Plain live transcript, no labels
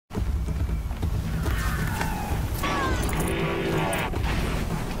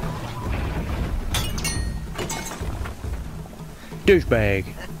Douchebag.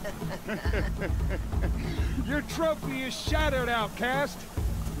 Your trophy is shattered, outcast.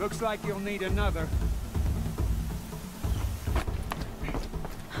 Looks like you'll need another.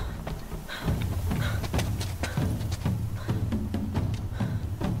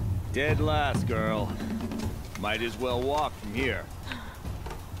 Dead last, girl. Might as well walk from here.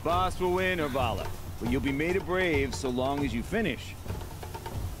 Boss will win or Vala, but you'll be made a brave so long as you finish.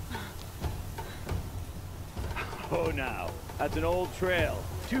 Oh, now. That's an old trail.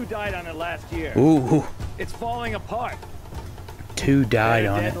 2 died on it last year. Ooh. It's falling apart. 2 died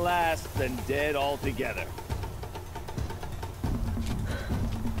on dead it. last than dead altogether.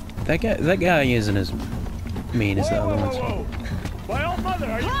 That guy isn't as mean as the other ones. Whoa. My old mother,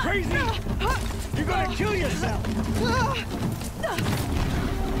 are you crazy? You're gonna kill yourself.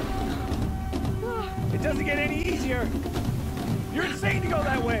 It doesn't get any easier. You're insane to go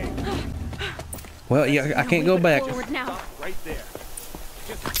that way. Well, yeah, I can't go back. Stop right there.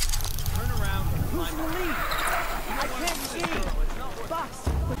 Just turn around and climb the lead. I can't see. Box.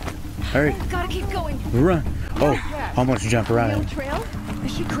 Hurry. Gotta keep going. Run. Oh, almost jumped right in. Trail?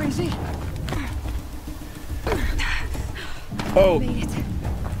 Is she crazy? Oh. Made it.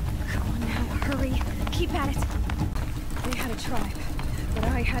 Come on now, hurry. Keep at it. They had a tribe, but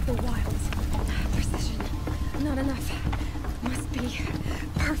I had the wilds. Precision. Not enough. Must be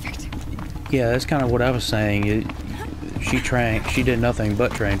perfect. Yeah, that's kind of what I was saying. She did nothing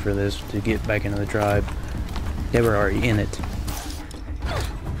but train for this to get back into the tribe. They were already in it.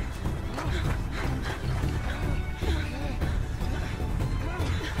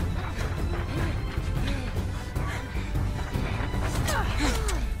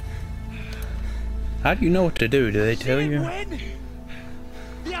 How do you know what to do? Do they tell you? Win?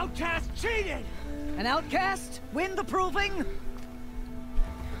 The outcast cheated! An outcast win the proving?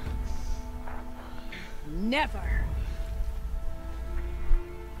 Never.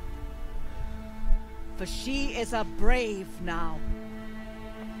 For she is a brave now.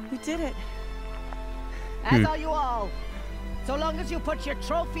 We did it. As are you all. So long as you put your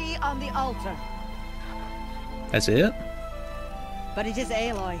trophy on the altar. That's it? But it is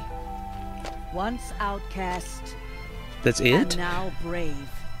Aloy. Once outcast. That's And it? now brave.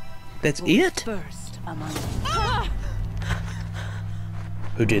 That's Who it? is first among us.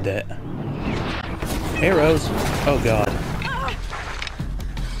 Who did that? Arrows. Oh god.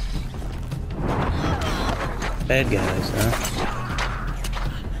 Bad guys, huh?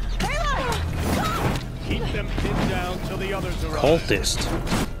 Keep them pinned down till the others arrive. Cultist.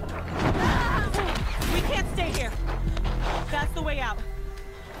 We can't stay here. That's the way out.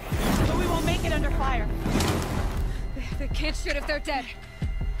 But we won't make it under fire. They can't shoot if they're dead.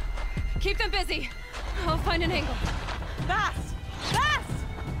 Keep them busy. I'll find an angle. Fast! Fast!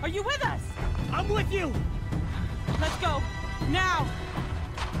 Are you with us? I'm with you! Let's go. Now!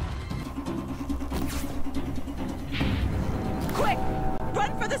 Quick!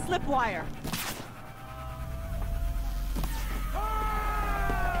 Run for the slip wire!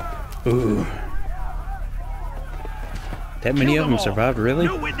 Ooh. That many Kill of them all. survived, really?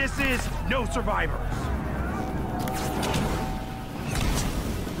 No witnesses, no survivors.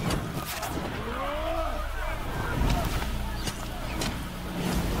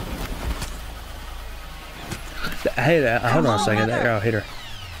 Hey, hold on a second. That arrow hit her.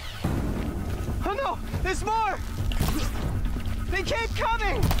 Oh no! There's more! They keep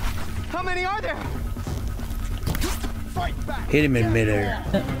coming! How many are there? Fight back. Hit him in midair.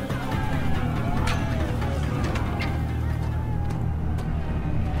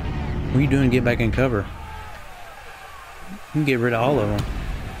 What are you doing? Get back in cover. You can get rid of all of them.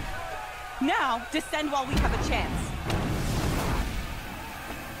 Now, descend while we have a chance.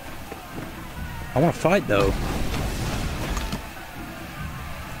 I want to fight, though.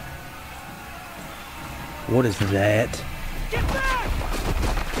 What is that? Get back!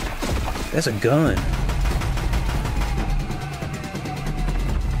 That's a gun.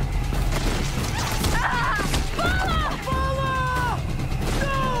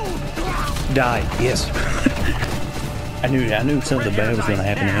 Die. Yes. I knew something bad was going to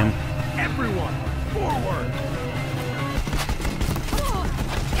happen to him. Everyone, forward.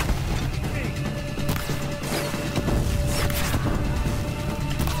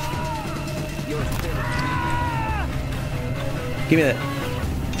 Give me that.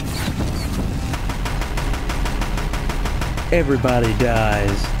 Everybody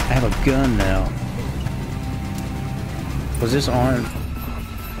dies. I have a gun now. Was this on?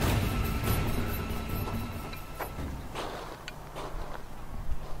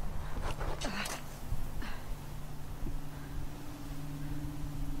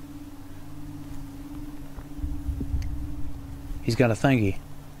 He's got a thingy.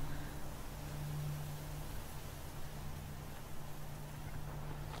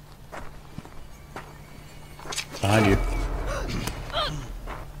 Behind you.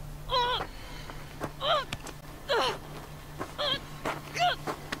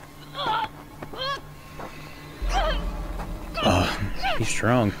 Oh, he's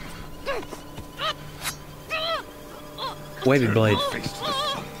strong. Wavy blade.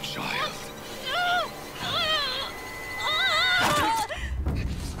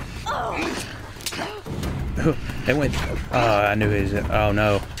 It went. Oh, I knew he was. Oh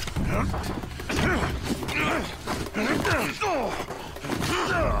no.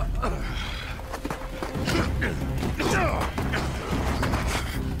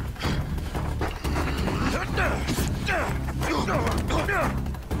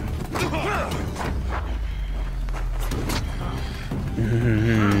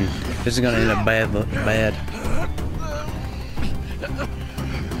 This is gonna end up bad.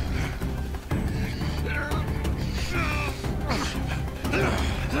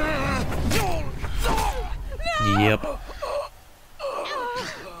 Yep.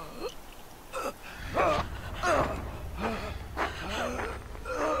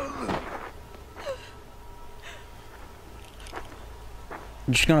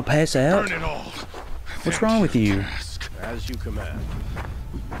 You're just gonna pass out? What's wrong with you? As you command.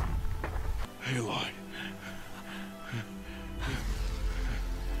 Aloy.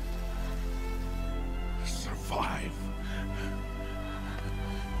 Survive.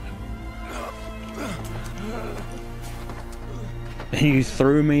 You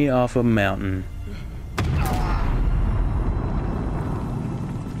threw me off a mountain.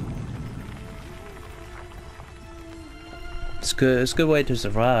 It's good. It's a good way to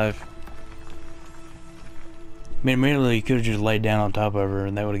survive. I mean, immediately you could have just laid down on top of her,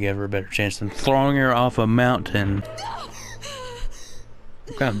 and that would have given her a better chance than throwing her off a mountain.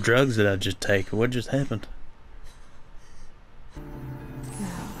 What kind of drugs did I just take? What just happened?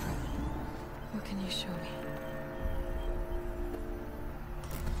 What can you show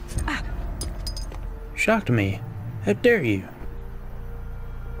me? Shocked me. How dare you?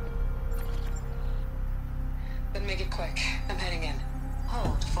 Then make it quick. I'm heading in.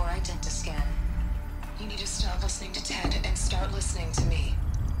 Hold for identiscan. You need to stop listening to Ted and start listening to me.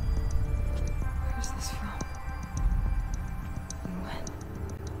 Where's this from? And when?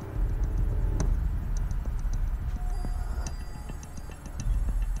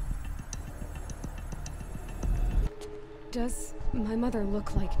 Does my mother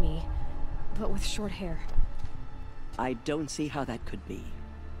look like me, but with short hair? I don't see how that could be.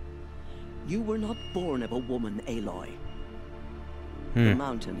 You were not born of a woman, Aloy. The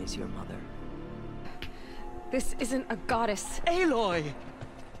mountain is your mother. This isn't a goddess. Aloy!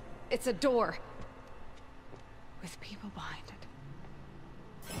 It's a door. With people behind it.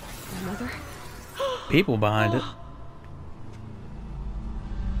 My mother? People behind it.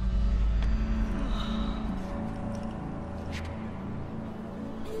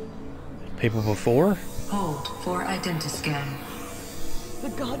 People before? Hold for identiscan. The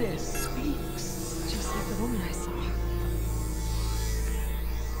goddess speaks. Just like the woman I saw.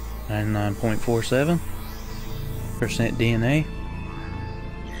 99.47% DNA.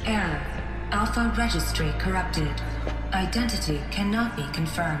 Error. Alpha registry corrupted. Identity cannot be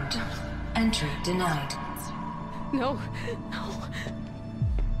confirmed. Entry denied. No, no.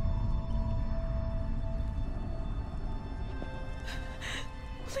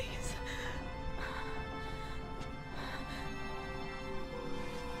 Please.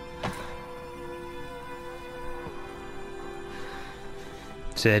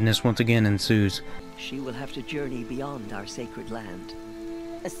 Sadness once again ensues. She will have to journey beyond our sacred land.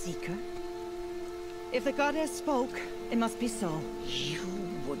 A seeker? If the goddess spoke, it must be so. You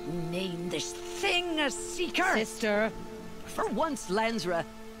would name this thing a seeker? Sister. For once, Lansra,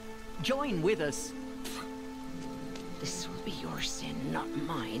 join with us. This will be your sin, not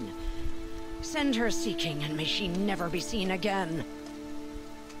mine. Send her seeking, and may she never be seen again.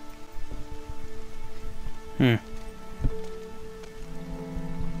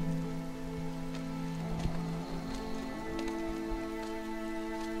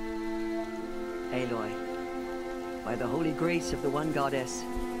 Aloy, by the holy grace of the one goddess,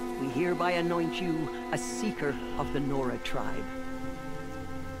 we hereby anoint you a seeker of the Nora tribe.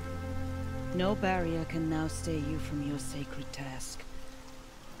 No barrier can now stay you from your sacred task.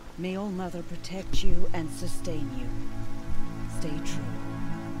 May All Mother protect you and sustain you. Stay true.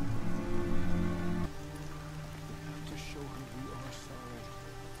 To show her we are sorry.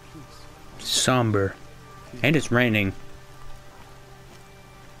 Please. Somber. And it's raining.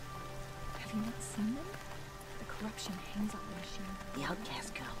 Have you not seen them? The corruption hangs on their shadow.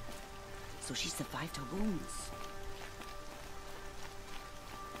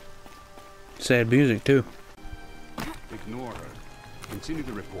 Sad music too. Ignore her. Continue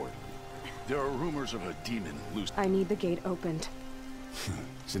the report. There are rumors of a demon loose. I need the gate opened.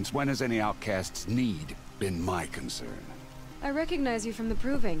 Since when has any outcast's need been my concern? I recognize you from the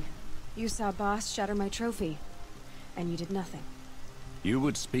Proving. You saw Boss shatter my trophy. And you did nothing. You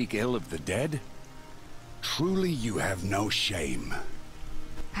would speak ill of the dead? Truly you have no shame.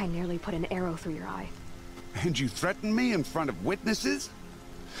 I nearly put an arrow through your eye. And you threaten me in front of witnesses?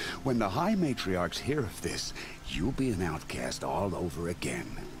 When the High Matriarchs hear of this, you'll be an outcast all over again.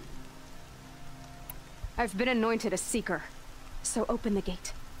 I've been anointed a Seeker. So open the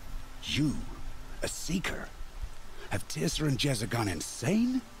gate. You? A Seeker? Have Teersa and Jezza gone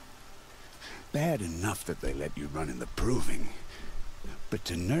insane? Bad enough that they let you run in the Proving. But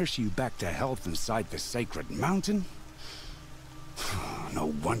to nurse you back to health inside the Sacred Mountain?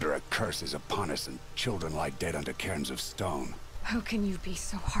 No wonder a curse is upon us and children lie dead under cairns of stone. How can you be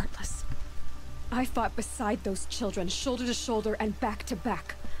so heartless? I fought beside those children, shoulder to shoulder and back to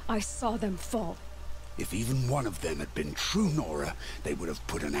back. I saw them fall. If even one of them had been true Nora, they would have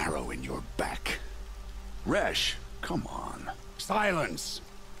put an arrow in your back. Resh, come on. Silence!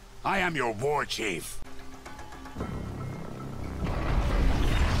 I am your war chief.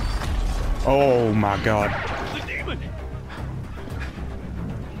 Oh my god. The demon!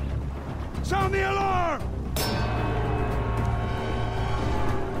 Sound the alarm!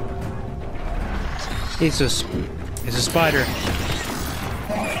 It's a spider.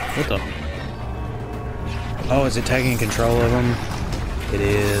 What the? Oh, is it taking control of them? It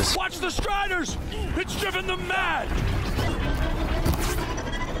is. Watch the Striders! It's driven them mad!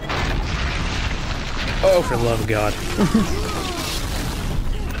 Oh, for the love of God.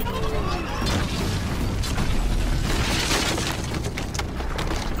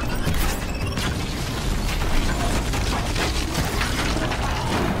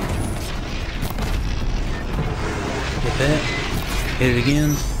 Get that. Hit it again.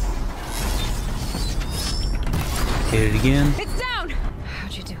 Hit it again. It's down!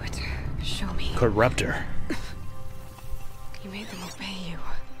 How'd you do it? Show me. Corruptor. You made them obey you.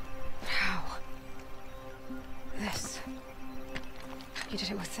 How? This. You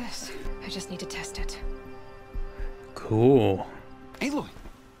did it with this. I just need to test it. Cool. Aloy,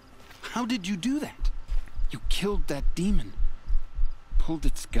 how did you do that? You killed that demon. Pulled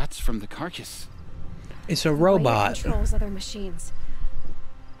its guts from the carcass. It's a The way it robot. controls other machines.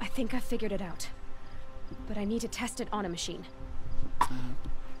 I think I figured it out. But I need to test it on a machine.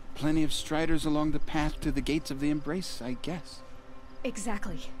 Plenty of Striders along the path to the gates of the Embrace, I guess.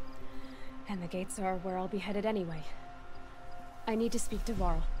 Exactly. And the gates are where I'll be headed anyway. I need to speak to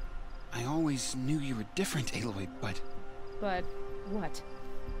Varl. I always knew you were different, Aloy, but But what?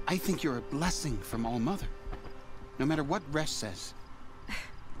 I think you're a blessing from All Mother. No matter what Resh says.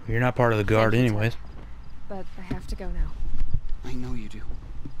 You're not part of the guard anyways. But I have to go now. I know you do.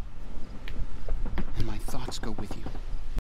 And my thoughts go with you.